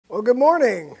Well, good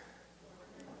morning.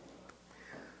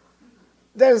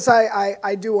 Dennis,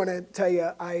 I do want to tell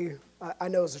you, I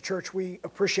know as a church we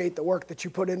appreciate the work that you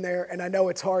put in there, and I know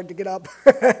it's hard to get up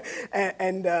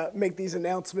and make these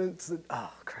announcements.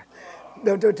 Oh, crap.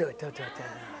 No, don't do it. Don't do it.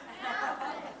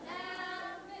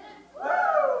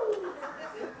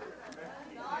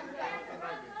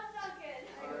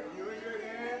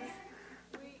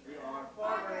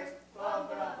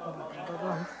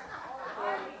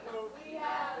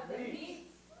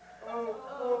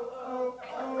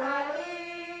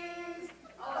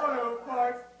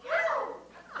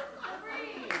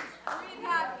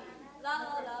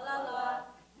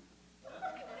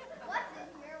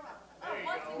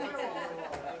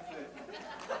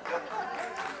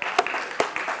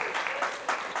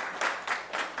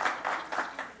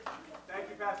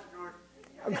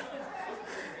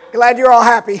 Glad you're all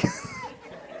happy.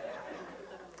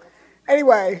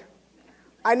 Anyway,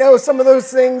 I know some of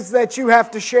those things that you have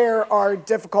to share are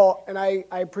difficult, and I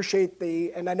appreciate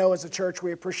and I know as a church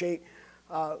we appreciate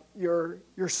your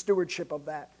stewardship of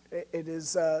that.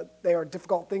 They are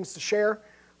difficult things to share,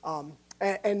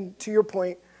 and to your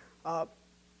point,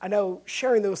 I know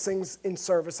sharing those things in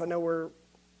service, I know we're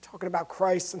talking about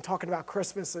Christ and talking about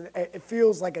Christmas, and it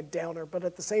feels like a downer, but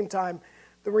at the same time,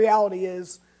 the reality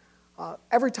is,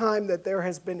 every time that there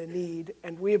has been a need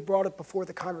and we have brought it before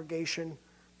the congregation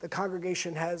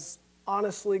has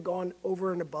honestly gone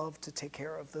over and above to take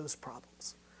care of those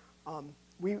problems.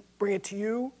 We bring it to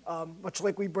you, much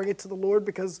like we bring it to the Lord,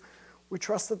 because we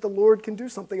trust that the Lord can do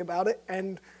something about it.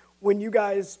 And when you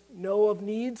guys know of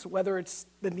needs, whether it's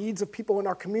the needs of people in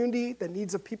our community, the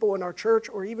needs of people in our church,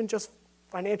 or even just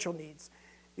financial needs,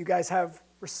 you guys have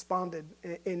responded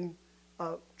in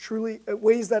truly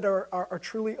ways that are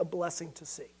truly a blessing to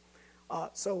see.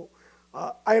 So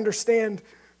I understand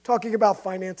talking about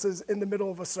finances in the middle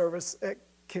of a service, it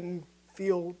can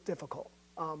feel difficult.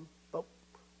 But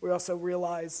we also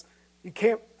realize you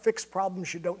can't fix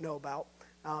problems you don't know about.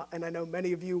 And I know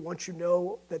many of you, once you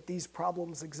know that these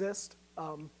problems exist,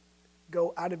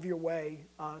 go out of your way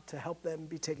to help them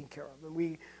be taken care of. And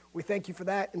we thank you for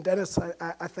that. And Dennis,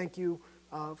 I thank you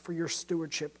for your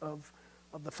stewardship of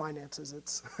the finances.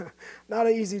 It's not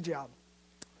an easy job.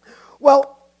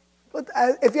 Well,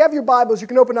 if you have your Bibles, you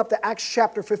can open up to Acts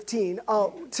chapter 15.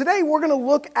 Today we're going to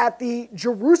look at the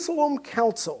Jerusalem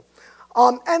Council.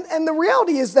 And the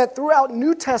reality is that throughout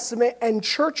New Testament and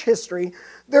church history,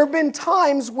 there have been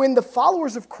times when the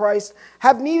followers of Christ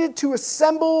have needed to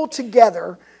assemble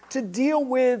together to deal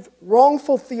with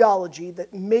wrongful theology that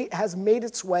has made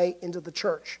its way into the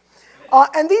church.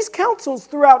 And these councils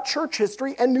throughout church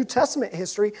history and New Testament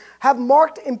history have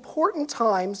marked important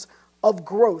times of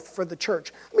growth for the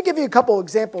church. Let me give you a couple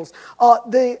examples.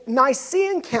 The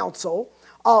Nicene Council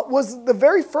was the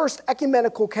very first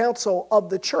ecumenical council of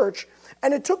the church,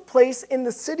 and it took place in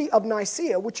the city of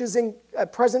Nicaea, which is in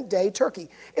present-day Turkey.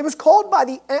 It was called by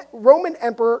the Roman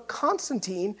Emperor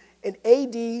Constantine in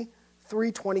AD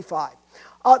 325.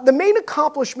 The main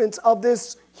accomplishments of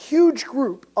this huge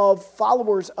group of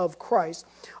followers of Christ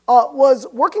was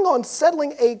working on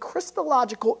settling a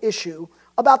Christological issue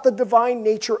about the divine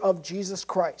nature of Jesus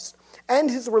Christ and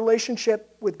his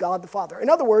relationship with God the Father. In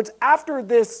other words, after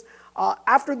this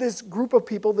group of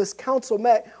people, this council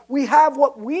met, we have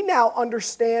what we now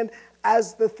understand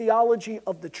as the theology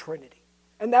of the Trinity.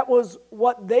 And that was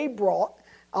what they brought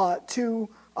to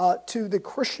the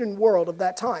Christian world of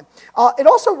that time. It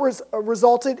also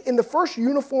resulted in the first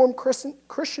uniform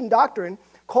Christian doctrine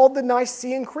called the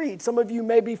Nicene Creed. Some of you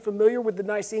may be familiar with the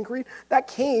Nicene Creed. That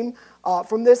came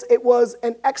from this. It was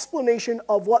an explanation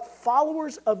of what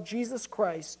followers of Jesus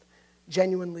Christ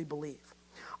genuinely believe.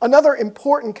 Another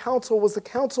important council was the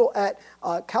council at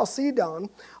Chalcedon,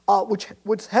 which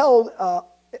was held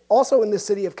also in the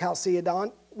city of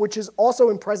Chalcedon, which is also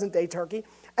in present-day Turkey.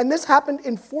 And this happened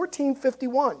in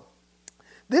 1451.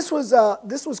 This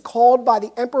was called by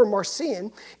the Emperor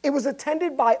Marcian. It was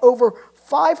attended by over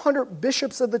 500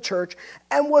 bishops of the church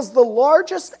and was the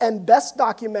largest and best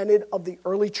documented of the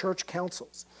early church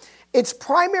councils. Its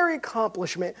primary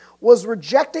accomplishment was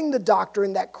rejecting the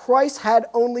doctrine that Christ had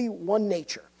only one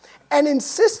nature and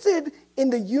insisted in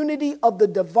the unity of the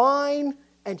divine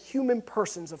and human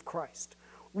persons of Christ.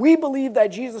 We believe that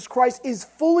Jesus Christ is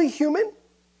fully human.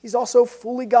 He's also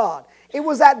fully God. It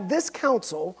was at this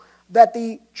council that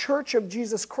the Church of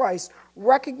Jesus Christ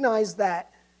recognized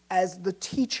that as the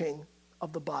teaching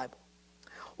of the Bible.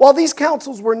 While these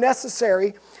councils were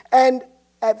necessary and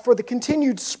for the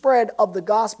continued spread of the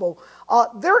gospel,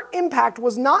 their impact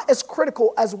was not as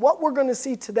critical as what we're going to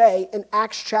see today in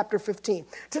Acts chapter 15.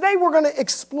 Today we're going to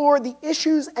explore the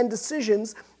issues and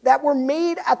decisions that were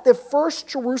made at the First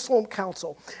Jerusalem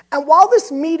Council. And while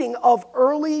this meeting of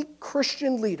early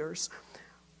Christian leaders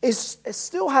it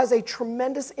still has a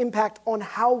tremendous impact on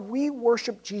how we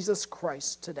worship Jesus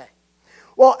Christ today.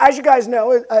 Well, as you guys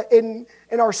know, in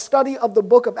our study of the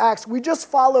book of Acts, we just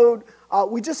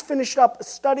finished up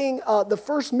studying the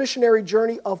first missionary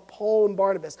journey of Paul and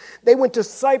Barnabas. They went to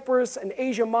Cyprus and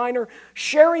Asia Minor,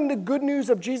 sharing the good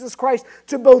news of Jesus Christ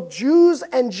to both Jews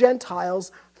and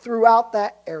Gentiles throughout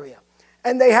that area.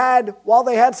 And while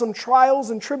they had some trials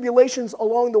and tribulations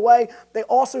along the way, they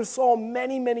also saw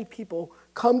many, many people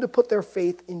come to put their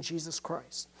faith in Jesus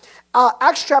Christ.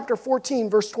 Acts chapter 14,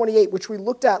 verse 28, which we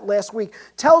looked at last week,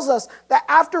 tells us that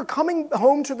after coming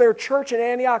home to their church in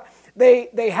Antioch, they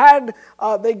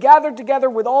gathered together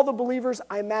with all the believers.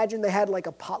 I imagine they had like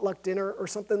a potluck dinner or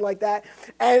something like that.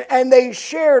 And they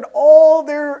shared all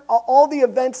the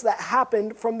events that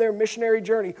happened from their missionary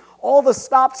journey, all the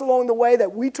stops along the way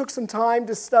that we took some time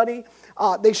to study.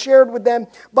 They shared with them.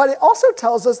 But it also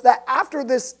tells us that after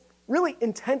this really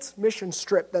intense mission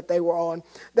trip that they were on,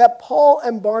 that Paul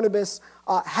and Barnabas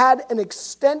had an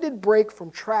extended break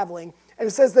from traveling, and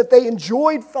it says that they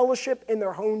enjoyed fellowship in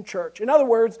their home church. In other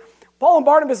words, Paul and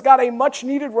Barnabas got a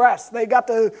much-needed rest. They got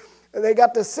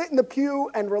to sit in the pew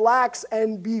and relax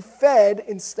and be fed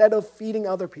instead of feeding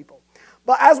other people.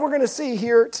 But as we're going to see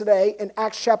here today in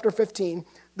Acts chapter 15,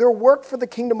 their work for the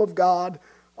kingdom of God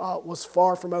was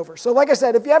far from over. So like I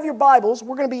said, if you have your Bibles,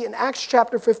 we're going to be in Acts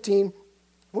chapter 15.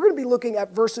 We're going to be looking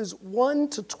at verses 1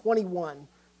 to 21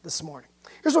 this morning.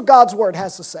 Here's what God's word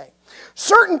has to say.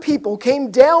 Certain people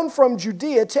came down from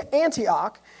Judea to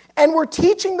Antioch and were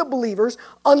teaching the believers,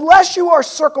 unless you are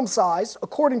circumcised,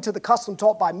 according to the custom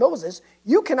taught by Moses,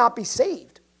 you cannot be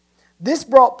saved. This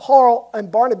brought Paul and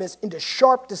Barnabas into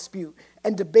sharp dispute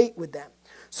and debate with them.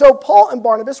 So Paul and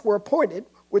Barnabas were appointed,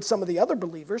 with some of the other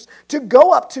believers, to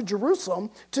go up to Jerusalem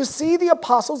to see the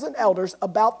apostles and elders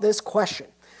about this question.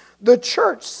 The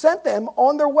church sent them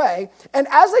on their way, and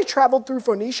as they traveled through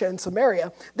Phoenicia and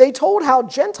Samaria, they told how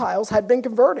Gentiles had been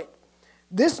converted.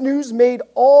 This news made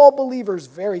all believers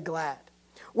very glad.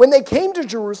 When they came to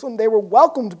Jerusalem, they were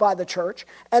welcomed by the church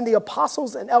and the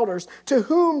apostles and elders, to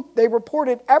whom they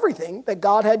reported everything that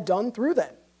God had done through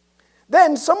them.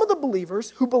 Then some of the believers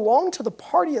who belonged to the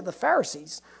party of the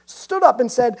Pharisees stood up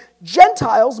and said,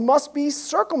 Gentiles must be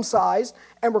circumcised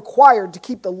and required to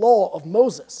keep the law of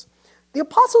Moses. The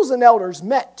apostles and elders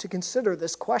met to consider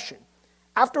this question.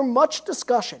 After much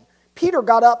discussion, Peter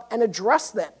got up and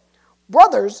addressed them.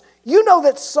 Brothers, you know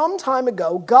that some time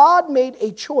ago God made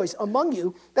a choice among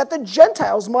you that the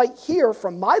Gentiles might hear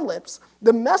from my lips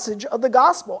the message of the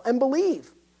gospel and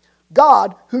believe.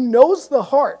 God, who knows the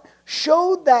heart,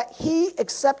 showed that he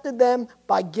accepted them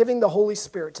by giving the Holy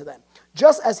Spirit to them,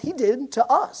 just as he did to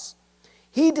us.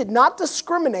 He did not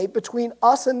discriminate between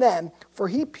us and them, for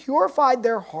he purified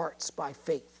their hearts by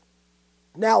faith.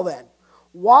 Now then,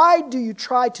 why do you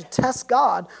try to test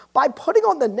God by putting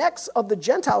on the necks of the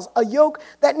Gentiles a yoke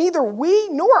that neither we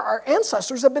nor our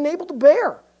ancestors have been able to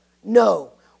bear?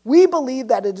 No, we believe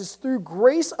that it is through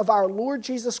grace of our Lord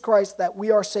Jesus Christ that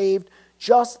we are saved,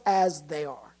 just as they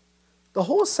are. The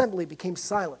whole assembly became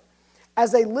silent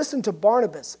as they listened to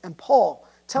Barnabas and Paul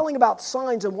telling about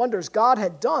signs and wonders God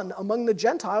had done among the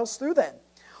Gentiles through them.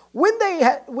 When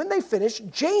they finished,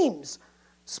 James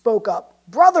spoke up.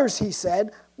 Brothers, he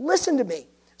said, listen to me.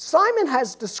 Simon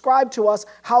has described to us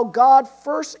how God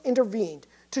first intervened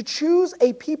to choose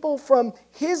a people from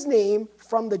his name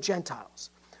from the Gentiles.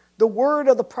 The word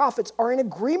of the prophets are in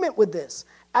agreement with this,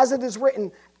 as it is written,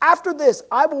 after this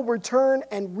I will return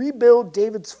and rebuild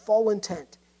David's fallen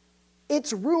tent.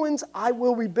 Its ruins I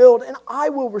will rebuild and I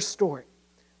will restore it.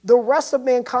 The rest of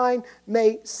mankind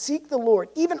may seek the Lord,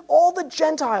 even all the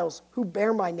Gentiles who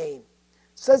bear my name,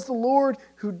 says the Lord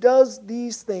who does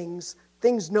these things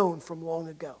known from long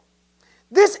ago.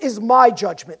 This is my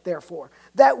judgment, therefore,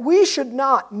 that we should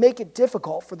not make it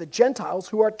difficult for the Gentiles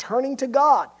who are turning to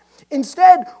God.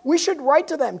 Instead, we should write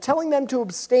to them, telling them to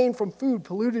abstain from food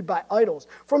polluted by idols,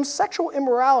 from sexual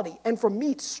immorality, and from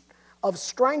meats of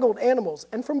strangled animals,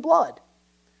 and from blood.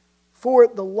 For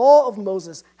the law of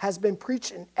Moses has been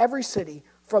preached in every city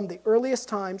from the earliest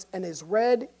times and is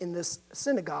read in the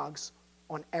synagogues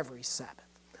on every Sabbath.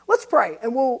 Let's pray,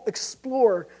 and we'll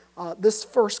explore this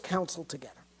first council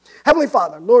together. Heavenly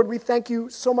Father, Lord, we thank you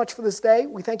so much for this day.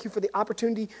 We thank you for the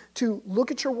opportunity to look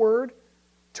at your word,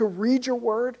 to read your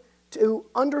word, to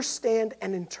understand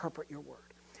and interpret your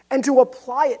word, and to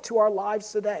apply it to our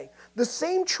lives today. The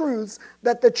same truths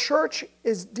that the church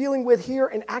is dealing with here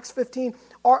in Acts 15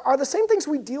 are the same things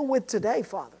we deal with today,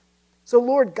 Father. So,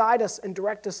 Lord, guide us and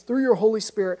direct us through your Holy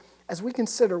Spirit as we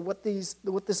consider what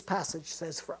this passage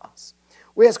says for us.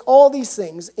 We ask all these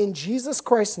things in Jesus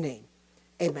Christ's name.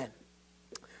 Amen.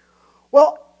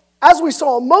 Well, as we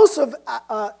saw, most of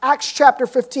Acts chapter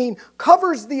 15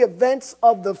 covers the events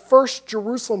of the First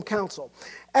Jerusalem Council.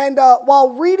 And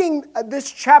while reading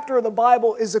this chapter of the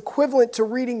Bible is equivalent to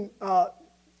reading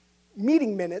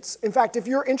meeting minutes. In fact, if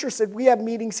you're interested, we have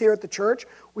meetings here at the church.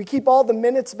 We keep all the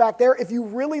minutes back there. If you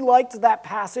really liked that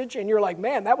passage and you're like,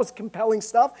 man, that was compelling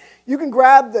stuff, you can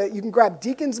grab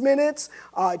deacons' minutes,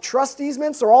 trustees'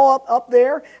 minutes. They're all up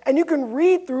there, and you can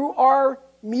read through our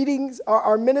meetings,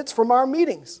 our minutes from our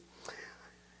meetings.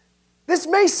 This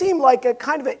may seem like a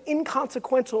kind of an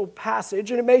inconsequential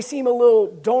passage, and it may seem a little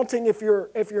daunting if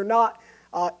you're not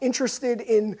interested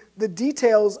in the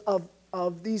details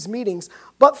of these meetings.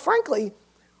 But frankly,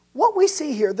 what we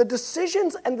see here, the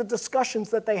decisions and the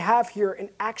discussions that they have here in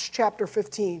Acts chapter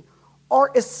 15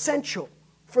 are essential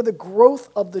for the growth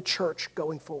of the church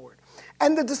going forward.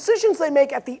 And the decisions they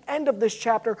make at the end of this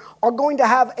chapter are going to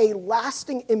have a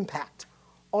lasting impact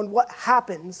on what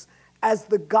happens as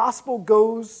the gospel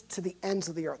goes to the ends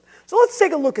of the earth. So let's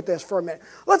take a look at this for a minute.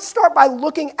 Let's start by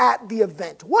looking at the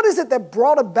event. What is it that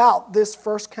brought about this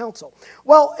first council?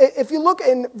 Well, if you look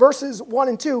in verses 1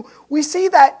 and 2, we see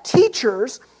that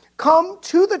teachers come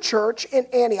to the church in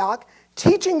Antioch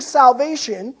teaching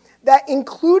salvation that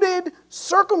included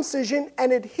circumcision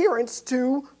and adherence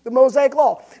to the Mosaic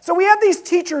law. So we have these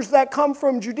teachers that come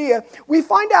from Judea. We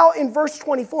find out in verse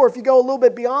 24, if you go a little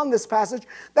bit beyond this passage,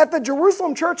 that the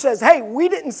Jerusalem church says, hey, we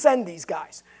didn't send these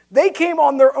guys. They came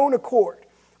on their own accord.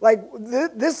 Like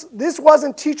this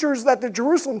wasn't teachers that the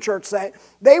Jerusalem church sent.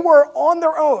 They were on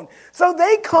their own. So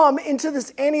they come into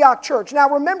this Antioch church. Now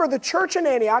remember, the church in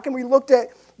Antioch, and we looked at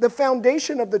the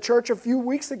foundation of the church a few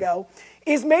weeks ago,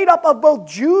 is made up of both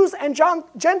Jews and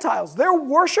Gentiles. They're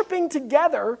worshiping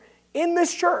together in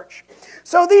this church.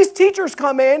 So these teachers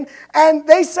come in and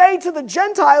they say to the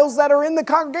Gentiles that are in the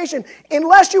congregation,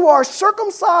 unless you are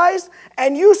circumcised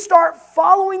and you start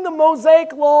following the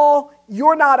Mosaic law,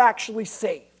 you're not actually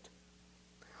saved.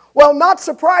 Well, not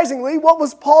surprisingly, what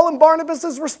was Paul and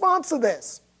Barnabas' response to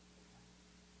this?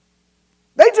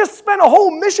 They just spent a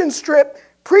whole mission trip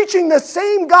preaching the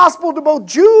same gospel to both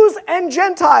Jews and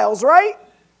Gentiles, right?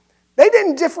 They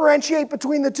didn't differentiate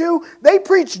between the two. They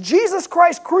preached Jesus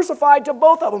Christ crucified to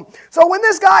both of them. So when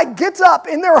this guy gets up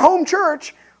in their home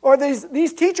church, or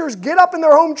these teachers get up in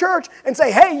their home church and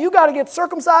say, hey, you got to get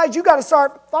circumcised, you got to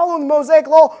start following the Mosaic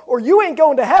law, or you ain't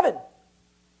going to heaven.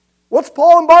 What's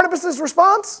Paul and Barnabas'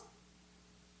 response?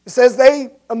 It says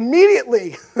they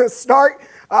immediately start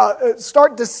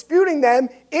disputing them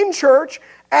in church.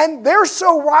 And they're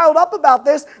so riled up about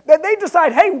this that they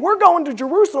decide, hey, we're going to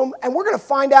Jerusalem and we're going to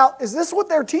find out, is this what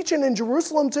they're teaching in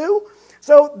Jerusalem too?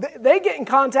 So they get in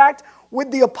contact with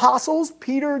the apostles,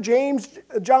 Peter, James,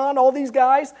 John, all these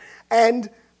guys, and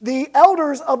the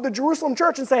elders of the Jerusalem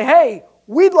church and say, hey,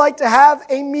 we'd like to have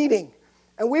a meeting.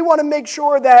 And we want to make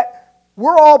sure that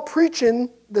we're all preaching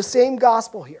the same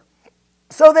gospel here.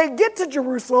 So they get to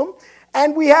Jerusalem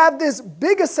and we have this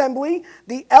big assembly,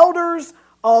 the elders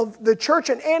of the church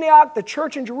in Antioch, the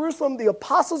church in Jerusalem, the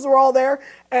apostles are all there,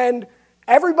 and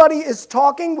everybody is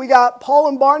talking. We got Paul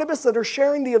and Barnabas that are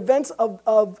sharing the events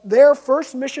of their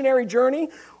first missionary journey.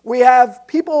 We have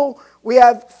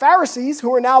Pharisees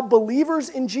who are now believers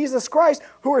in Jesus Christ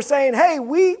who are saying, hey,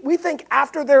 we think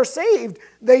after they're saved,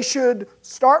 they should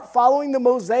start following the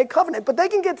Mosaic covenant. But they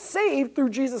can get saved through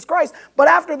Jesus Christ. But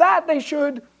after that, they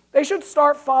should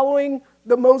start following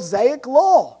the Mosaic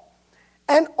law.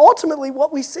 And ultimately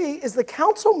what we see is the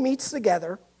council meets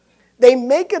together, they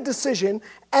make a decision,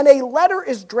 and a letter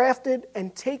is drafted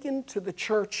and taken to the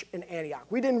church in Antioch.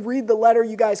 We didn't read the letter.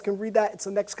 You guys can read that. It's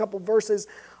the next couple verses.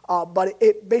 But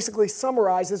it basically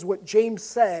summarizes what James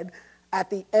said at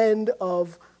the end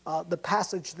of the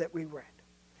passage that we read.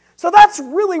 So that's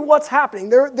really what's happening.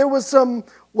 There was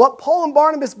what Paul and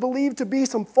Barnabas believed to be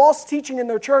some false teaching in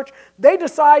their church. They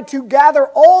decide to gather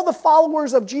all the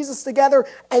followers of Jesus together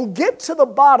and get to the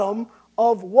bottom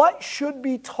of what should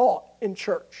be taught in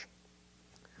church.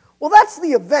 Well, that's the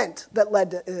event that led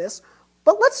to this.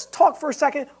 But let's talk for a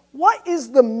second. What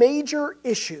is the major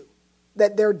issue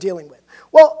that they're dealing with?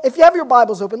 Well, if you have your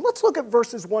Bibles open, let's look at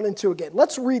verses 1 and 2 again.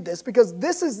 Let's read this because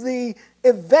this is the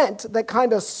event that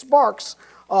kind of sparks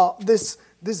this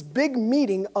big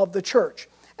meeting of the church.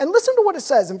 And listen to what it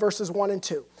says in verses 1 and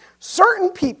 2. Certain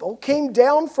people came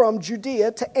down from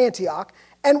Judea to Antioch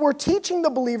and were teaching the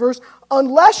believers,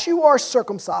 unless you are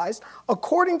circumcised,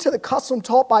 according to the custom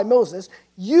taught by Moses,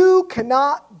 you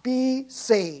cannot be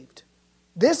saved.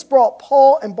 This brought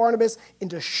Paul and Barnabas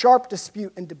into sharp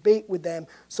dispute and debate with them.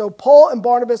 So Paul and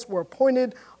Barnabas were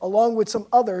appointed, along with some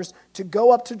others, to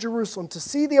go up to Jerusalem to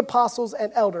see the apostles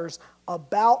and elders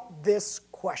about this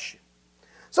question.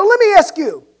 So let me ask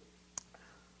you,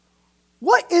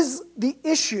 what is the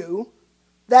issue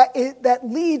that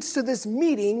leads to this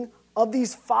meeting of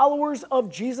these followers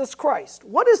of Jesus Christ?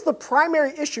 What is the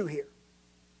primary issue here?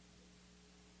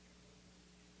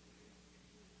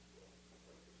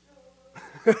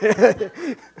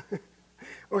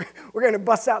 We're going to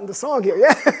bust out into song here,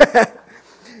 yeah?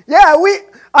 Yeah,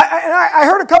 I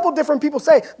heard a couple different people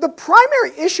say, the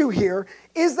primary issue here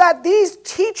is that these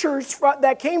teachers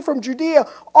that came from Judea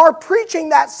are preaching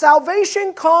that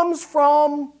salvation comes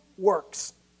from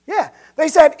works. Yeah, they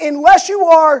said, unless you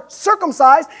are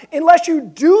circumcised, unless you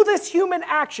do this human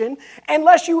action,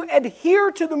 unless you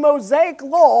adhere to the Mosaic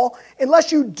law,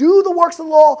 unless you do the works of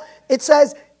the law, it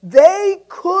says they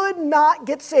could not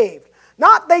get saved.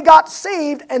 Not they got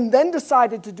saved and then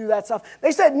decided to do that stuff.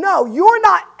 They said, no, you're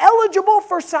not eligible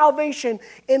for salvation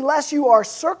unless you are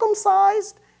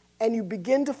circumcised and you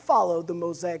begin to follow the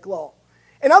Mosaic law.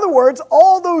 In other words,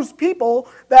 all those people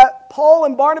that Paul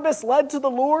and Barnabas led to the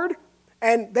Lord,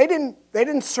 and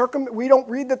we don't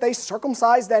read that they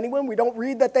circumcised anyone. We don't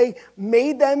read that they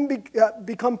made them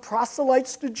become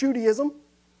proselytes to Judaism.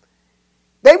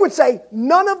 They would say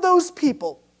none of those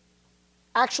people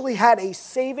actually had a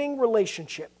saving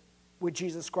relationship with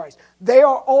Jesus Christ. They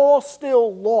are all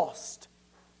still lost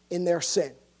in their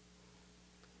sin.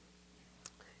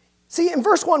 See, in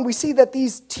verse 1, we see that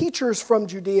these teachers from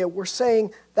Judea were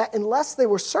saying that unless they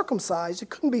were circumcised, you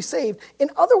couldn't be saved. In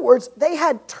other words, they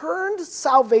had turned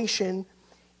salvation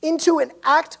into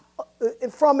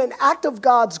from an act of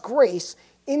God's grace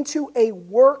into a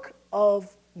work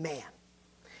of man.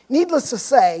 Needless to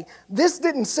say, this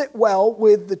didn't sit well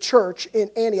with the church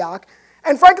in Antioch,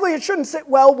 and frankly, it shouldn't sit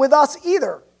well with us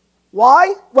either.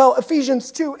 Why? Well,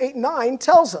 Ephesians 2:8-9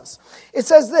 tells us. It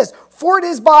says this, "For it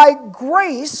is by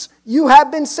grace you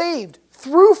have been saved,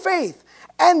 through faith.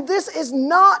 And this is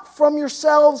not from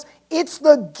yourselves, it's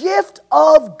the gift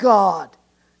of God,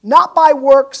 not by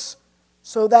works,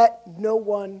 so that no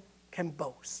one can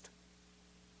boast."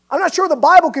 I'm not sure the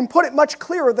Bible can put it much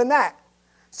clearer than that.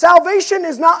 Salvation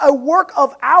is not a work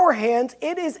of our hands,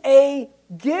 it is a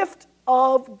gift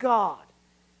of God.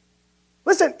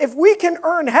 Listen, if we can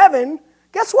earn heaven,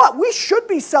 guess what? We should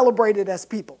be celebrated as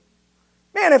people.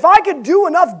 Man, if I could do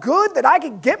enough good that I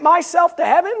could get myself to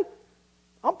heaven,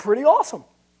 I'm pretty awesome.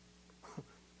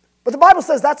 But the Bible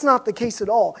says that's not the case at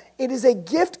all. It is a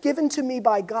gift given to me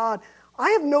by God. I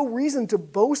have no reason to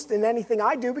boast in anything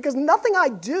I do because nothing I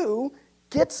do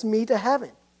gets me to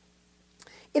heaven.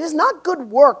 It is not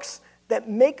good works that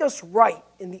make us right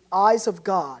in the eyes of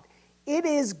God. It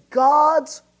is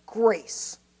God's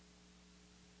grace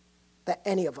that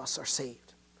any of us are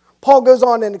saved. Paul goes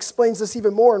on and explains this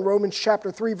even more in Romans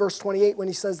chapter 3, verse 28, when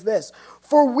he says this,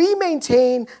 "For we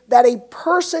maintain that a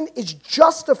person is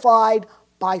justified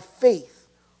by faith,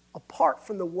 apart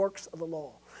from the works of the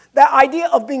law." That idea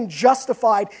of being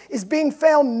justified is being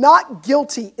found not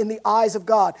guilty in the eyes of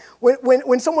God.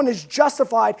 When someone is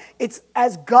justified, it's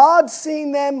as God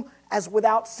seeing them as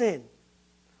without sin.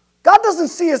 God doesn't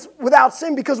see us without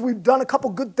sin because we've done a couple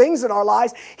good things in our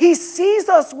lives. He sees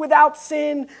us without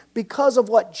sin because of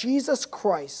what Jesus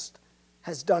Christ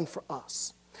has done for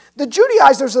us. The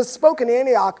Judaizers that spoke in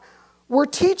Antioch were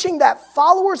teaching that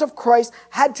followers of Christ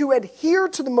had to adhere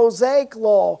to the Mosaic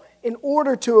law in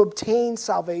order to obtain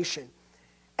salvation.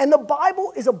 And the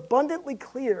Bible is abundantly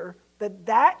clear that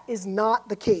that is not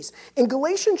the case. In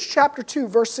Galatians chapter 2,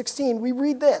 verse 16, we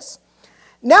read this,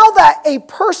 "Now that a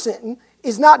person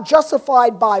is not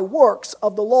justified by works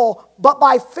of the law, but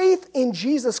by faith in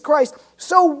Jesus Christ,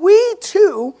 so we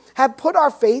too have put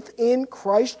our faith in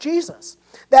Christ Jesus,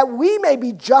 that we may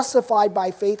be justified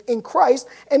by faith in Christ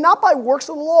and not by works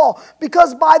of the law,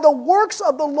 because by the works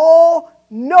of the law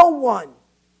no one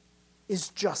is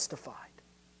justified."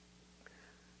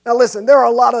 Now listen, there are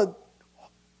a lot of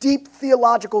deep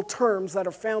theological terms that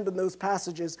are found in those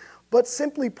passages, but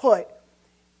simply put,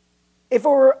 if it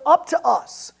were up to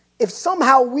us, if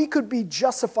somehow we could be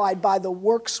justified by the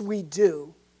works we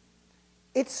do,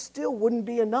 it still wouldn't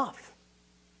be enough.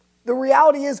 The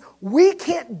reality is we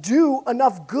can't do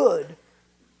enough good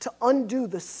to undo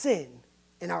the sin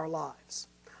in our lives.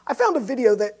 I found a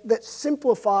video that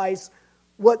simplifies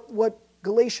what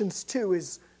Galatians 2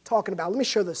 is talking about. Let me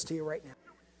show this to you right now.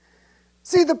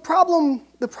 See, the problem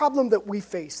that we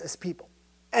face as people,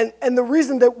 and the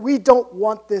reason that we don't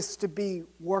want this to be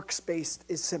works-based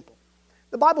is simple.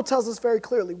 The Bible tells us very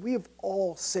clearly we have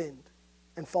all sinned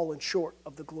and fallen short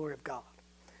of the glory of God.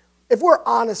 if we're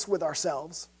honest with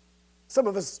ourselves,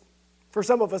 for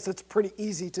some of us, it's pretty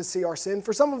easy to see our sin.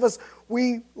 For some of us,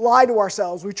 we lie to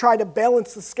ourselves. We try to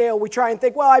balance the scale. We try and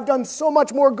think, well, I've done so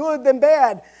much more good than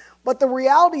bad. But the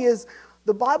reality is,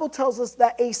 the Bible tells us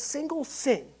that a single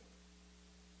sin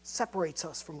separates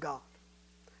us from God.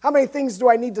 How many things do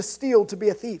I need to steal to be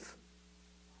a thief?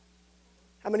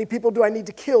 How many people do I need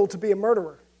to kill to be a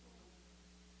murderer?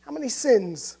 How many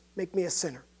sins make me a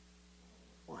sinner?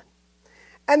 One.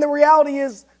 And the reality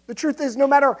is, the truth is, no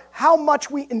matter how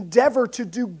much we endeavor to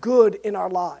do good in our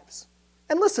lives,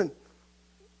 and listen,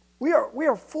 we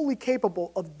are fully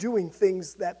capable of doing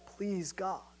things that please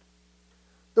God.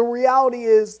 The reality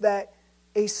is that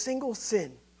a single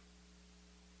sin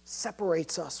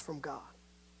separates us from God.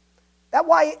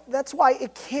 That's why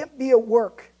it can't be a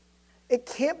work. It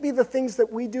can't be the things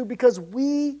that we do because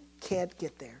we can't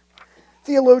get there.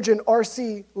 Theologian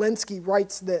R.C. Lenski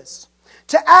writes this: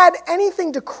 to add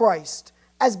anything to Christ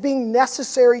as being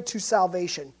necessary to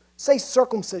salvation, say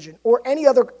circumcision or any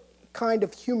other kind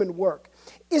of human work,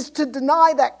 is to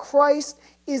deny that Christ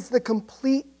is the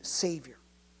complete Savior.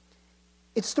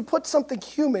 It's to put something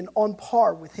human on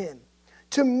par with him,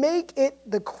 to make it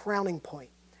the crowning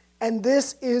point. And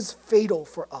this is fatal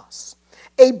for us.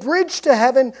 A bridge to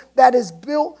heaven that is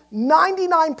built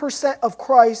 99% of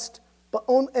Christ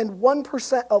and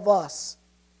 1% of us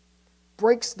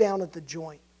breaks down at the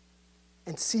joint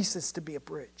and ceases to be a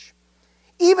bridge.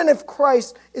 Even if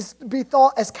Christ is to be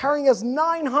thought as carrying us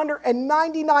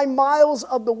 999 miles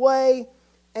of the way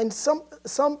and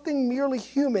something merely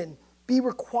human be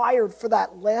required for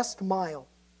that last mile,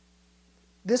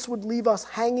 this would leave us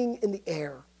hanging in the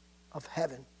air of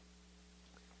heaven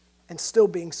and still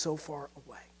being so far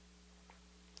away.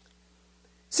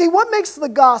 See, what makes the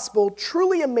gospel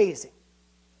truly amazing,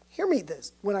 hear me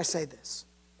this when I say this,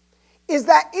 is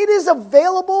that it is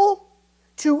available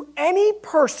to any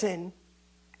person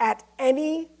at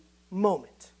any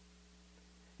moment.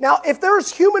 Now, if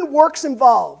there's human works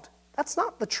involved, that's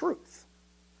not the truth.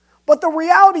 But the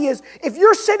reality is, if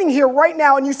you're sitting here right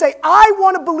now and you say, I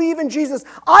want to believe in Jesus,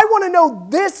 I want to know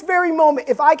this very moment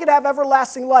if I could have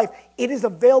everlasting life, it is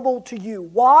available to you.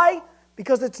 Why?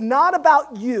 Because it's not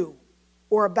about you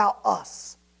or about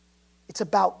us. It's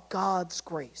about God's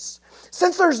grace.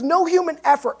 Since there's no human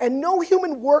effort and no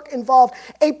human work involved,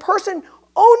 a person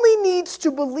only needs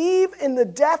to believe in the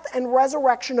death and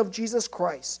resurrection of Jesus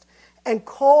Christ and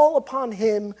call upon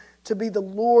him to be the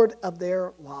Lord of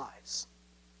their lives.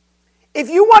 If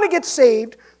you want to get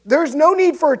saved, there's no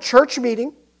need for a church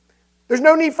meeting. There's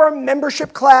no need for a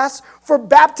membership class, for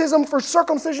baptism, for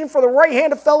circumcision, for the right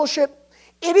hand of fellowship.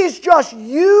 It is just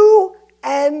you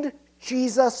and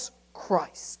Jesus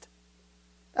Christ.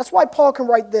 That's why Paul can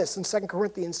write this in 2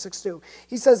 Corinthians 6:2.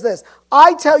 He says this: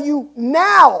 I tell you,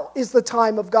 now is the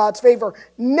time of God's favor.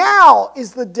 Now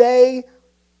is the day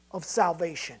of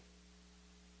salvation.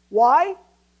 Why?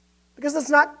 Because it's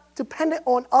not dependent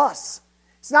on us.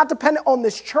 It's not dependent on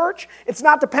this church. It's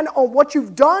not dependent on what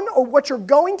you've done or what you're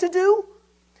going to do.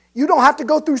 You don't have to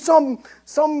go through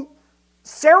some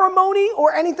ceremony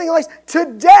or anything like that.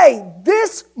 Today,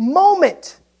 this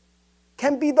moment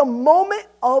can be the moment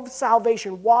of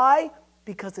salvation. Why?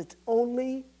 Because it's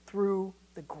only through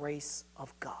the grace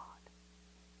of God.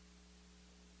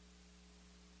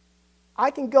 I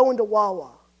can go into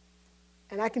Wawa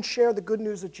and I can share the good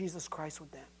news of Jesus Christ with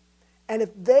them. And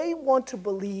if they want to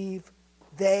believe,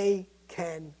 they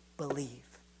can believe.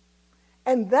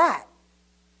 And that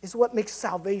is what makes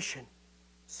salvation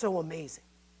so amazing.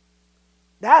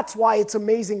 That's why it's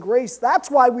amazing grace.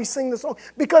 That's why we sing this song.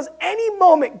 Because any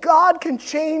moment, God can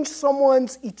change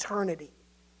someone's eternity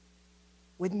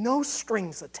with no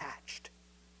strings attached,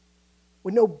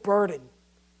 with no burden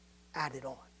added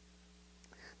on.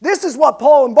 This is what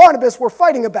Paul and Barnabas were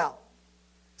fighting about.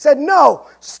 Said, no,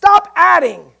 stop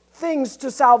adding things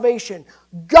to salvation.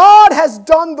 God has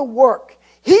done the work.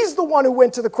 He's the one who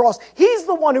went to the cross. He's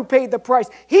the one who paid the price.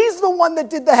 He's the one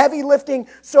that did the heavy lifting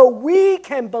so we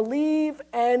can believe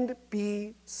and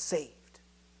be saved.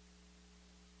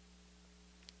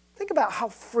 Think about how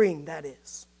freeing that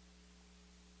is.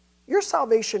 Your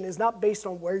salvation is not based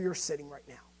on where you're sitting right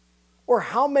now or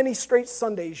how many straight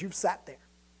Sundays you've sat there.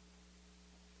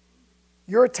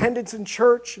 Your attendance in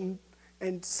church and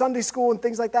Sunday school and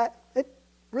things like that, it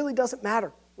really doesn't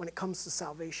matter when it comes to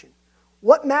salvation.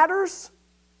 What matters?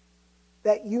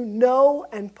 That you know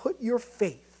and put your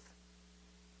faith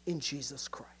in Jesus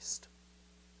Christ.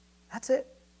 That's it.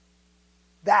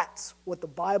 That's what the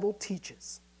Bible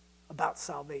teaches about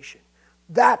salvation.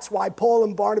 That's why Paul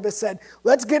and Barnabas said,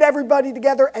 let's get everybody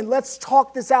together and let's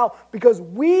talk this out because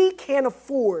we can't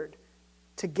afford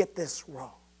to get this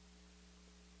wrong.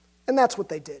 And that's what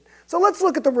they did. So let's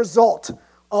look at the result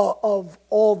of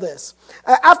all this.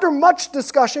 After much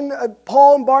discussion,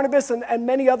 Paul and Barnabas and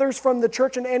many others from the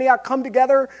church in Antioch come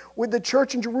together with the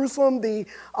church in Jerusalem, the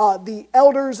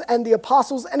elders and the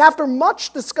apostles. And after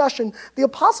much discussion, the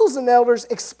apostles and elders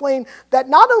explain that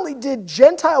not only did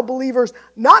Gentile believers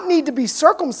not need to be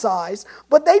circumcised,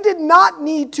 but they did not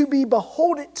need to be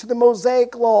beholden to the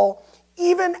Mosaic law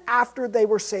even after they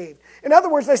were saved. In other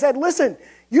words, they said, listen,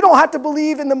 you don't have to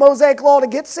believe in the Mosaic law to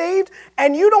get saved,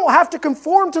 and you don't have to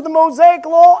conform to the Mosaic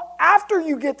law after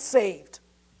you get saved.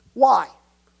 Why?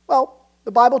 Well,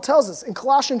 the Bible tells us in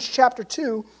Colossians chapter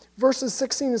 2, verses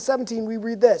 16 and 17, we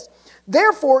read this.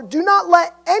 Therefore, do not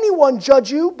let anyone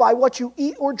judge you by what you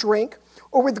eat or drink,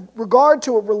 or with regard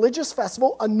to a religious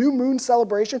festival, a new moon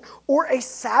celebration, or a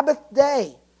Sabbath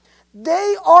day.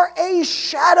 They are a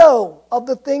shadow of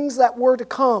the things that were to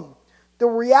come. The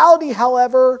reality,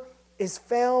 however, is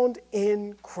found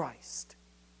in Christ.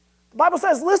 The Bible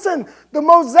says, listen, the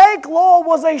Mosaic law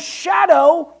was a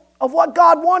shadow of what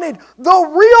God wanted.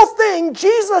 The real thing,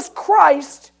 Jesus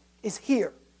Christ, is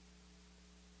here.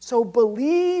 So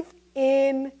believe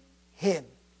in him.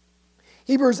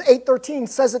 Hebrews 8:13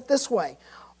 says it this way.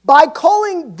 By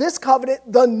calling this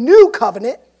covenant the new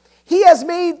covenant, he has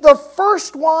made the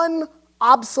first one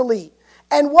obsolete.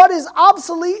 And what is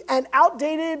obsolete and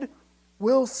outdated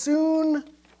will soon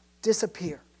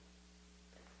disappear.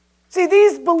 See,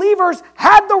 these believers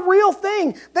had the real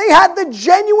thing. They had the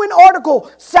genuine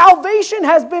article. Salvation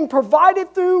has been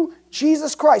provided through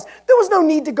Jesus Christ. There was no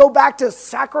need to go back to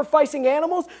sacrificing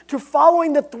animals, to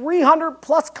following the 300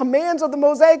 plus commands of the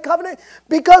Mosaic covenant,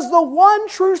 because the one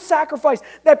true sacrifice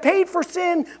that paid for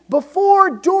sin before,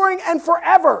 during, and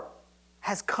forever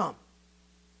has come.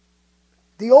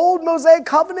 The old Mosaic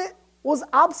covenant was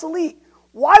obsolete.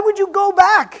 Why would you go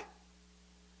back?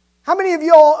 How many of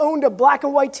you all owned a black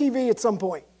and white TV at some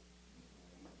point?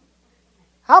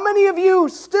 How many of you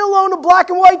still own a black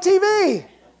and white TV?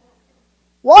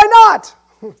 Why not?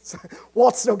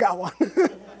 Walt still got one.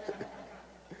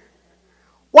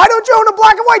 Why don't you own a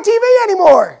black and white TV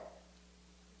anymore?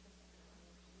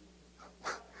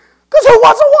 Because who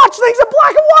wants to watch things in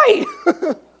black and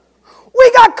white?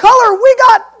 We got color, we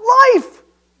got life.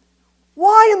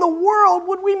 Why in the world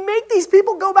would we make these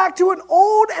people go back to an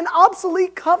old and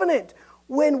obsolete covenant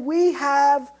when we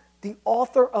have the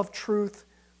author of truth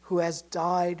who has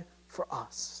died for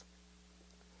us?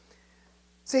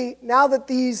 See, now that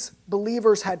these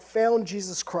believers had found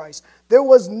Jesus Christ, there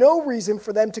was no reason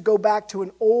for them to go back to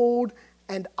an old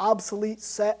and obsolete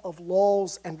set of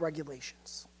laws and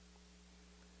regulations.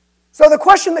 So the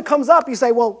question that comes up, you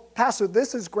say, well, Pastor,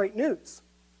 this is great news,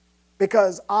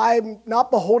 because I'm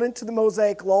not beholden to the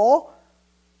Mosaic law.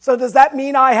 So does that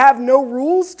mean I have no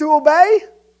rules to obey?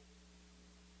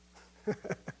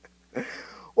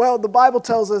 Well, the Bible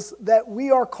tells us that we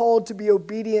are called to be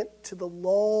obedient to the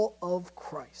law of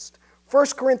Christ. 1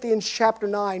 Corinthians chapter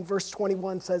 9, verse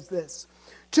 21 says this.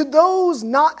 To those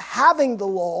not having the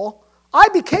law, I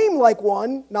became like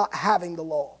one not having the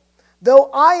law.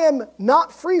 Though I am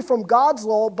not free from God's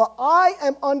law, but I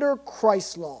am under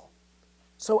Christ's law,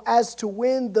 so as to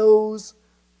win those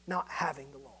not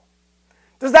having the law.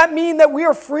 Does that mean that we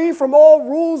are free from all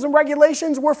rules and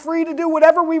regulations? We're free to do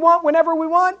whatever we want, whenever we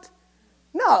want?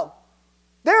 No.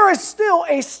 There is still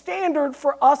a standard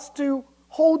for us to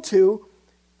hold to.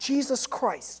 Jesus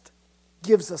Christ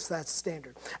gives us that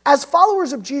standard. As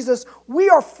followers of Jesus, we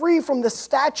are free from the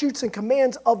statutes and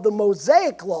commands of the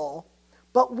Mosaic law,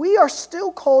 but we are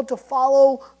still called to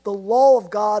follow the law of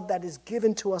God that is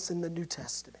given to us in the New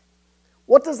Testament.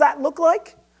 What does that look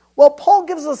like? Well, Paul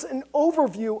gives us an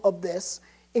overview of this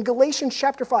in Galatians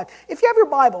chapter 5. If you have your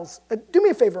Bibles, do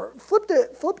me a favor, flip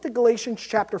to Galatians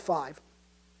chapter 5.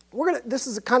 This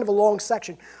is a kind of a long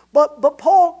section, but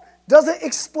Paul doesn't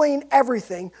explain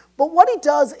everything, but what he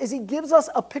does is he gives us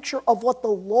a picture of what the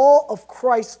law of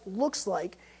Christ looks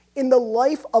like in the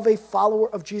life of a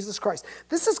follower of Jesus Christ.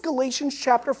 This is Galatians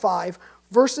chapter 5,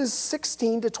 verses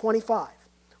 16 to 25.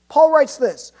 Paul writes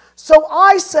this, so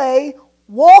I say,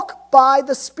 walk by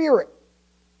the Spirit,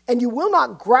 and you will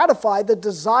not gratify the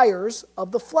desires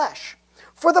of the flesh.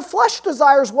 For the flesh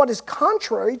desires what is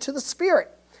contrary to the Spirit,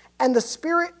 and the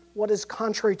Spirit what is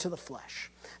contrary to the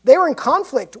flesh. They are in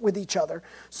conflict with each other,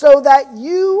 so that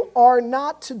you are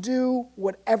not to do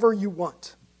whatever you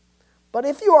want. But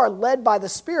if you are led by the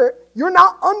Spirit, you're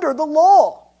not under the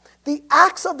law. The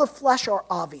acts of the flesh are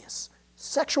obvious: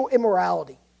 sexual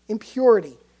immorality,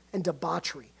 impurity, and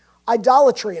debauchery,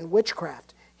 idolatry and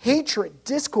witchcraft, hatred,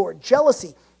 discord,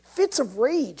 jealousy, fits of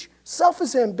rage,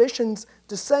 selfish ambitions,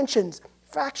 dissensions,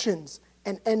 factions,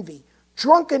 and envy,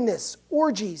 drunkenness,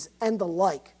 orgies, and the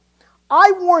like.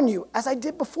 I warn you, as I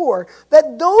did before,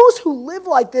 that those who live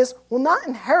like this will not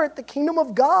inherit the kingdom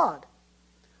of God.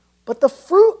 But the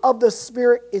fruit of the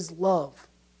Spirit is love,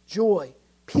 joy,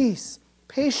 peace,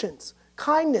 patience,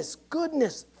 kindness,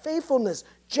 goodness, faithfulness,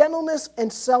 gentleness,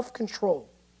 and self-control.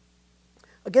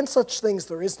 Against such things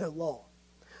there is no law.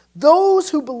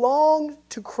 Those who belong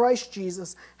to Christ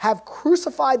Jesus have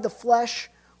crucified the flesh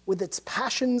with its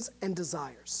passions and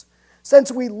desires.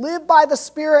 Since we live by the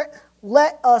Spirit,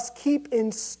 let us keep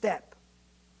in step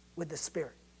with the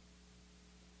Spirit.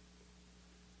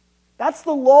 That's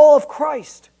the law of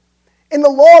Christ. In the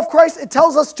law of Christ, it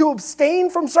tells us to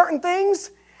abstain from certain things,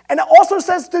 and it also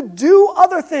says to do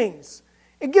other things.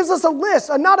 It gives us a list,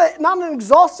 not an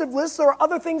exhaustive list. There are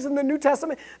other things in the New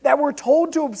Testament that we're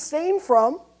told to abstain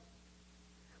from.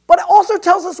 But it also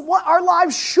tells us what our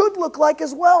lives should look like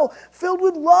as well, filled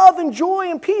with love and joy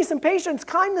and peace and patience,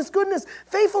 kindness, goodness,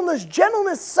 faithfulness,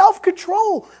 gentleness,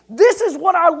 self-control. This is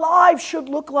what our lives should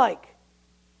look like.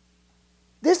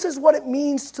 This is what it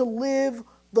means to live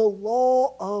the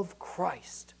law of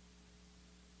Christ.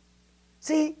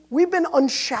 See, we've been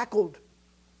unshackled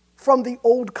from the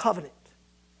old covenant.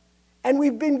 And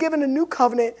we've been given a new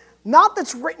covenant, not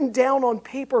that's written down on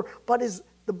paper, but is,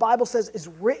 the Bible says, is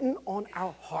written on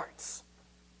our hearts.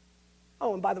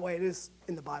 Oh, and by the way, it is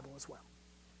in the Bible as well.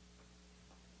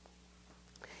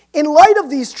 In light of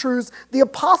these truths, the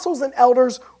apostles and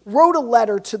elders wrote a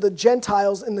letter to the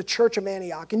Gentiles in the church of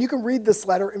Antioch. And you can read this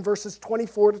letter in verses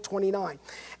 24 to 29.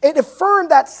 It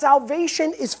affirmed that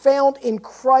salvation is found in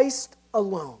Christ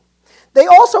alone. They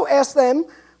also asked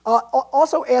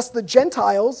the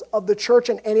Gentiles of the church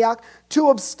in Antioch to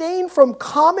abstain from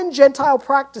common Gentile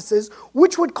practices,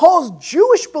 which would cause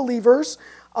Jewish believers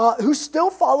who still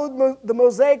followed the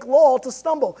Mosaic law to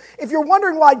stumble. If you're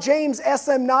wondering why James asked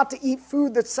them not to eat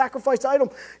food that's sacrificed to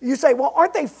idols, you say, well,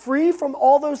 aren't they free from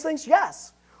all those things?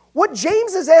 Yes. What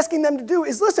James is asking them to do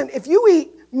is, listen, if you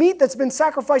eat meat that's been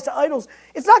sacrificed to idols,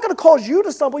 it's not going to cause you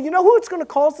to stumble. You know who it's going to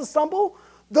cause to stumble?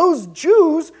 Those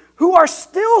Jews who are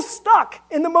still stuck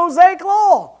in the Mosaic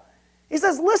law. He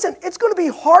says, listen, it's going to be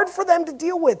hard for them to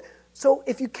deal with. So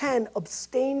if you can,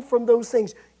 abstain from those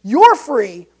things. You're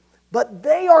free, but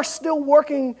they are still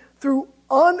working through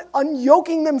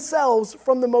unyoking themselves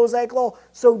from the Mosaic law.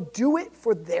 So do it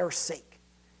for their sake.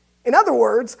 In other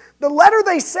words, the letter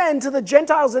they send to the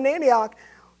Gentiles in Antioch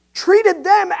treated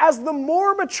them as the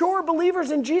more mature believers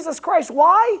in Jesus Christ.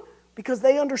 Why? Because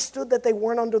they understood that they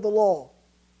weren't under the law.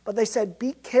 But they said,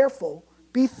 be careful,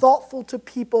 be thoughtful to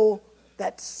people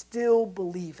that still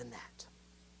believe in that.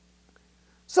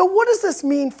 So what does this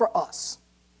mean for us?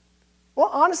 Well,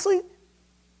 honestly,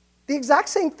 the exact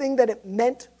same thing that it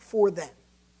meant for them.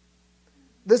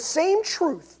 The same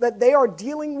truth that they are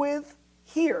dealing with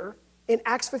here in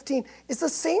Acts 15 is the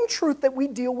same truth that we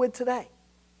deal with today.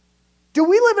 Do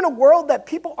we live in a world that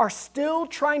people are still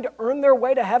trying to earn their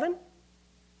way to heaven?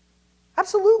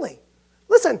 Absolutely.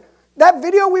 Listen, that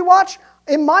video we watched,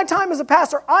 in my time as a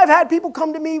pastor, I've had people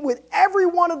come to me with every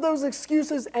one of those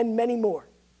excuses and many more.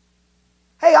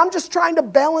 Hey, I'm just trying to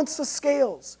balance the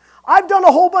scales. I've done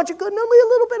a whole bunch of good and only a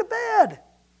little bit of bad.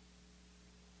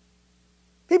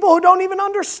 People who don't even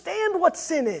understand what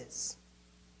sin is.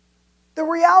 The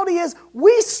reality is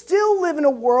we still live in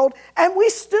a world, and we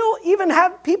still even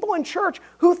have people in church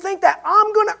who think that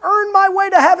I'm going to earn my way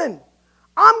to heaven.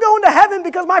 I'm going to heaven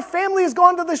because my family has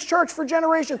gone to this church for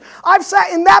generations. I've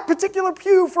sat in that particular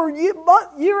pew for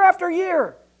year after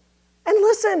year. And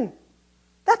listen,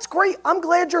 that's great. I'm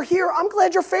glad you're here. I'm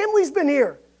glad your family's been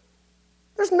here.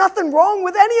 There's nothing wrong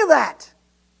with any of that.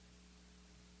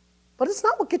 But it's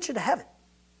not what gets you to heaven.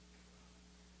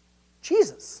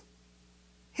 Jesus,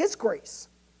 His grace,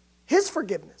 His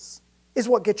forgiveness is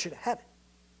what gets you to heaven.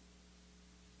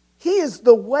 He is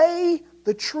the way,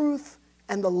 the truth,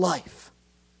 and the life.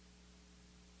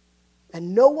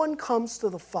 And no one comes to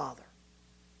the Father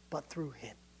but through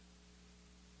Him.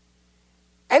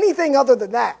 Anything other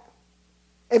than that,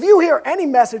 if you hear any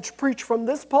message preached from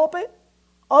this pulpit,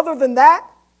 other than that,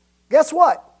 guess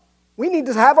what? We need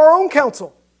to have our own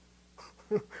council.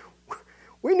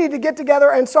 We need to get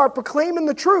together and start proclaiming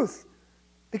the truth,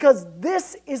 because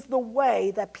this is the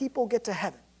way that people get to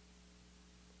heaven.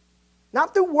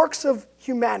 Not through works of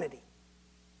humanity,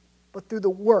 but through the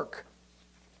work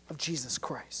of Jesus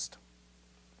Christ.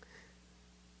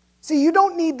 See, you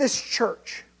don't need this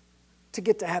church to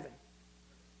get to heaven.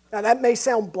 Now, that may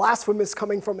sound blasphemous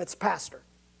coming from its pastor.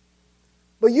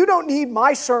 But you don't need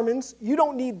my sermons. You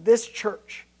don't need this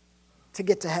church to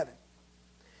get to heaven.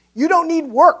 You don't need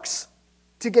works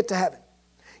to get to heaven.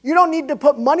 You don't need to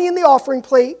put money in the offering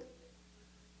plate.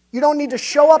 You don't need to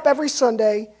show up every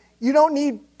Sunday. You don't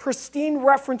need pristine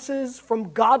references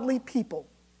from godly people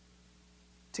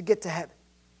to get to heaven.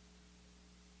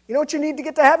 You know what you need to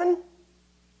get to heaven?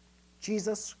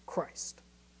 Jesus Christ.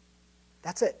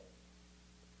 That's it.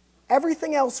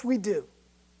 Everything else we do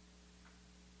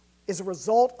is a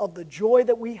result of the joy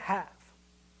that we have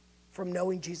from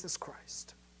knowing Jesus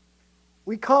Christ.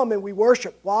 We come and we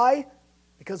worship. Why?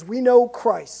 Because we know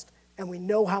Christ and we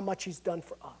know how much he's done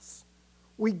for us.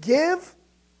 We give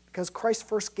because Christ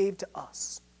first gave to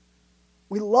us.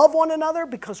 We love one another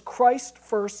because Christ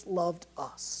first loved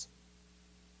us.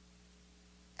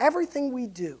 Everything we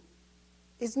do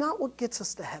is not what gets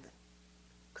us to heaven,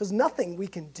 because nothing we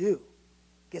can do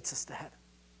gets us to heaven.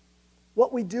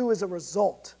 What we do is a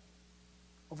result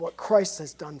of what Christ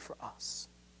has done for us.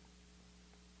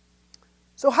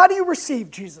 So how do you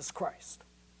receive Jesus Christ?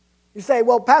 You say,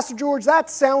 well, Pastor George, that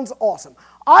sounds awesome.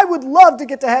 I would love to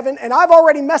get to heaven, and I've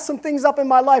already messed some things up in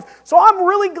my life. So I'm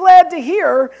really glad to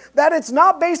hear that it's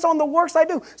not based on the works I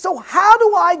do. So how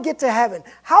do I get to heaven?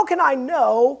 How can I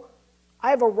know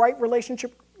I have a right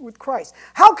relationship with Christ?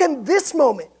 How can this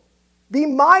moment be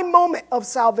my moment of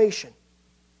salvation?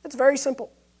 It's very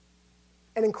simple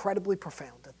and incredibly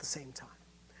profound at the same time.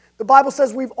 The Bible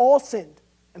says we've all sinned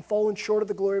and fallen short of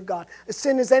the glory of God. A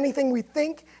sin is anything we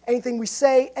think, anything we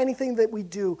say, anything that we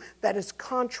do that is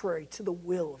contrary to the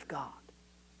will of God.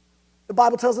 The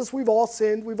Bible tells us we've all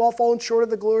sinned, we've all fallen short of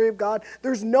the glory of God.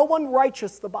 There's no one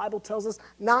righteous, the Bible tells us,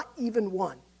 not even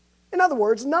one. In other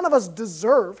words, none of us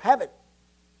deserve heaven.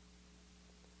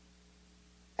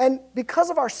 And because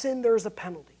of our sin, there is a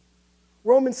penalty.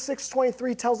 Romans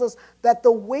 6:23 tells us that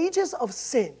the wages of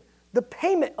sin, the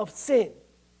payment of sin,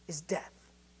 is death.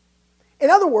 In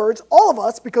other words, all of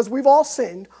us, because we've all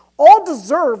sinned, all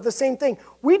deserve the same thing.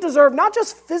 We deserve not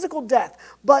just physical death,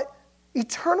 but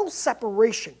eternal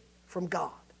separation from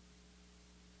God.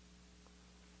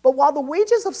 But while the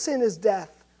wages of sin is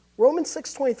death, Romans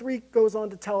 6:23 goes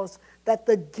on to tell us that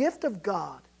the gift of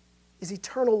God is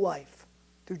eternal life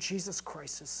through Jesus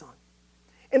Christ, his Son.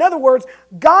 In other words,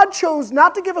 God chose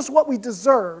not to give us what we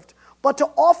deserved, but to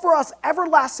offer us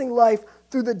everlasting life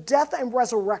through the death and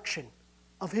resurrection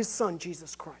of his Son,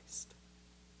 Jesus Christ.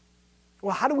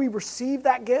 Well, how do we receive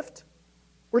that gift?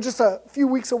 We're just a few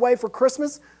weeks away for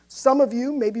Christmas. Some of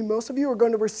you, maybe most of you, are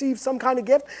going to receive some kind of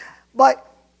gift,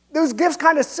 but those gifts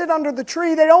kind of sit under the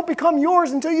tree. They don't become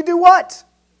yours until you do what?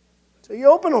 Until you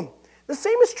open them. The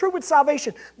same is true with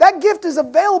salvation. That gift is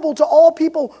available to all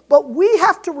people, but we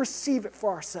have to receive it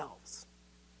for ourselves.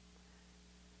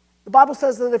 The Bible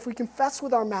says that if we confess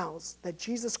with our mouths that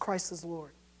Jesus Christ is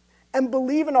Lord and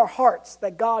believe in our hearts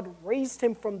that God raised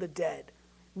him from the dead,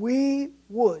 we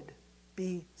would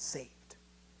be saved.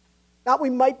 Not we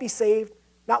might be saved,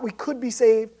 not we could be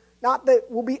saved, not that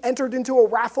we'll be entered into a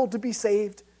raffle to be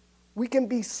saved. We can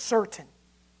be certain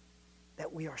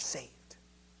that we are saved.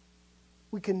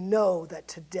 We can know that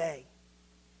today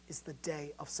is the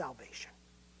day of salvation.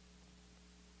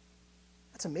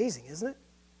 That's amazing, isn't it?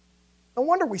 No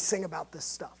wonder we sing about this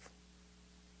stuff.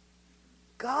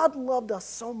 God loved us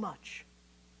so much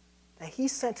that he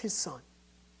sent his Son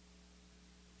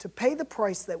to pay the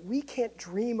price that we can't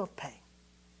dream of paying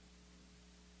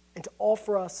and to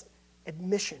offer us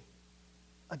admission,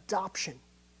 adoption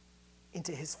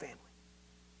into his family.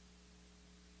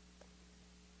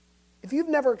 If you've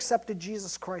never accepted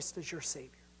Jesus Christ as your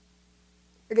Savior,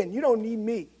 again, you don't need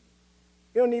me.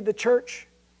 You don't need the church.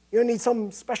 You don't need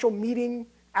some special meeting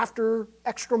after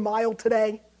Extra Mile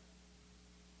today.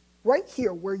 Right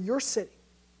here where you're sitting,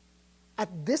 at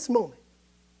this moment,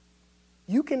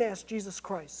 you can ask Jesus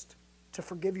Christ to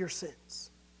forgive your sins.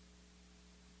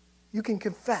 You can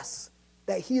confess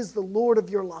that he is the Lord of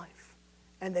your life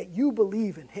and that you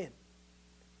believe in him.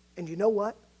 And you know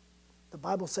what? The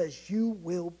Bible says you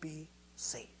will be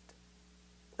saved.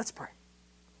 Let's pray.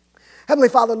 Heavenly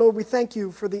Father, Lord, we thank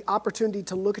you for the opportunity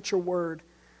to look at your word.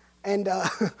 And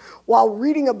while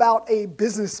reading about a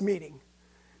business meeting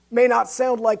may not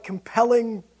sound like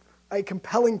a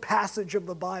compelling passage of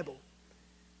the Bible,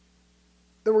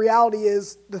 the reality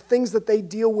is the things that they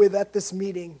deal with at this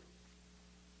meeting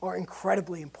are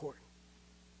incredibly important.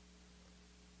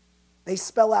 They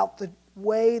spell out the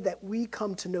way that we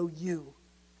come to know you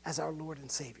as our Lord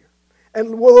and Savior.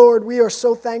 And Lord, we are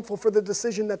so thankful for the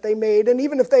decision that they made. And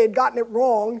even if they had gotten it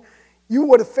wrong, you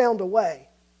would have found a way.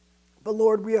 But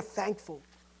Lord, we are thankful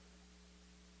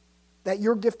that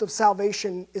your gift of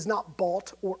salvation is not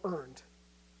bought or earned.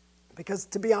 Because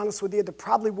to be honest with you, there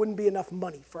probably wouldn't be enough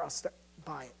money for us to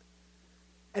buy it.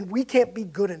 And we can't be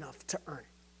good enough to earn it.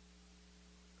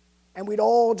 And we'd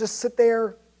all just sit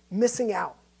there missing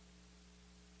out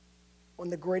on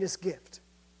the greatest gift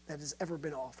that has ever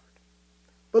been offered.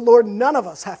 But Lord, none of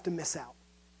us have to miss out.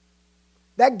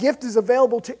 That gift is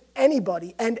available to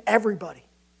anybody and everybody.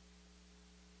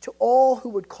 To all who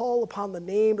would call upon the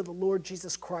name of the Lord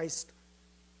Jesus Christ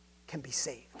can be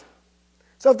saved.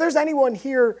 So if there's anyone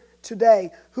here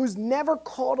today who's never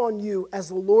called on you as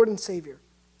the Lord and Savior,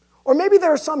 or maybe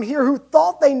there are some here who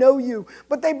thought they know you,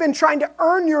 but they've been trying to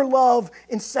earn your love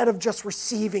instead of just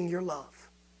receiving your love,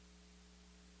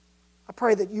 I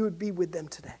pray that you would be with them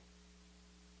today.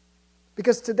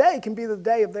 Because today can be the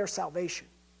day of their salvation.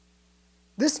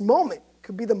 This moment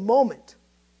could be the moment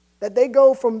that they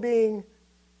go from being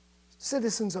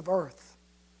citizens of earth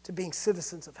to being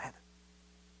citizens of heaven.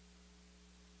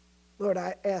 Lord,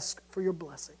 I ask for your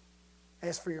blessing. I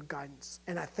ask for your guidance.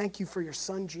 And I thank you for your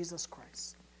Son, Jesus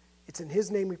Christ. It's in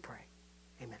his name we pray.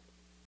 Amen.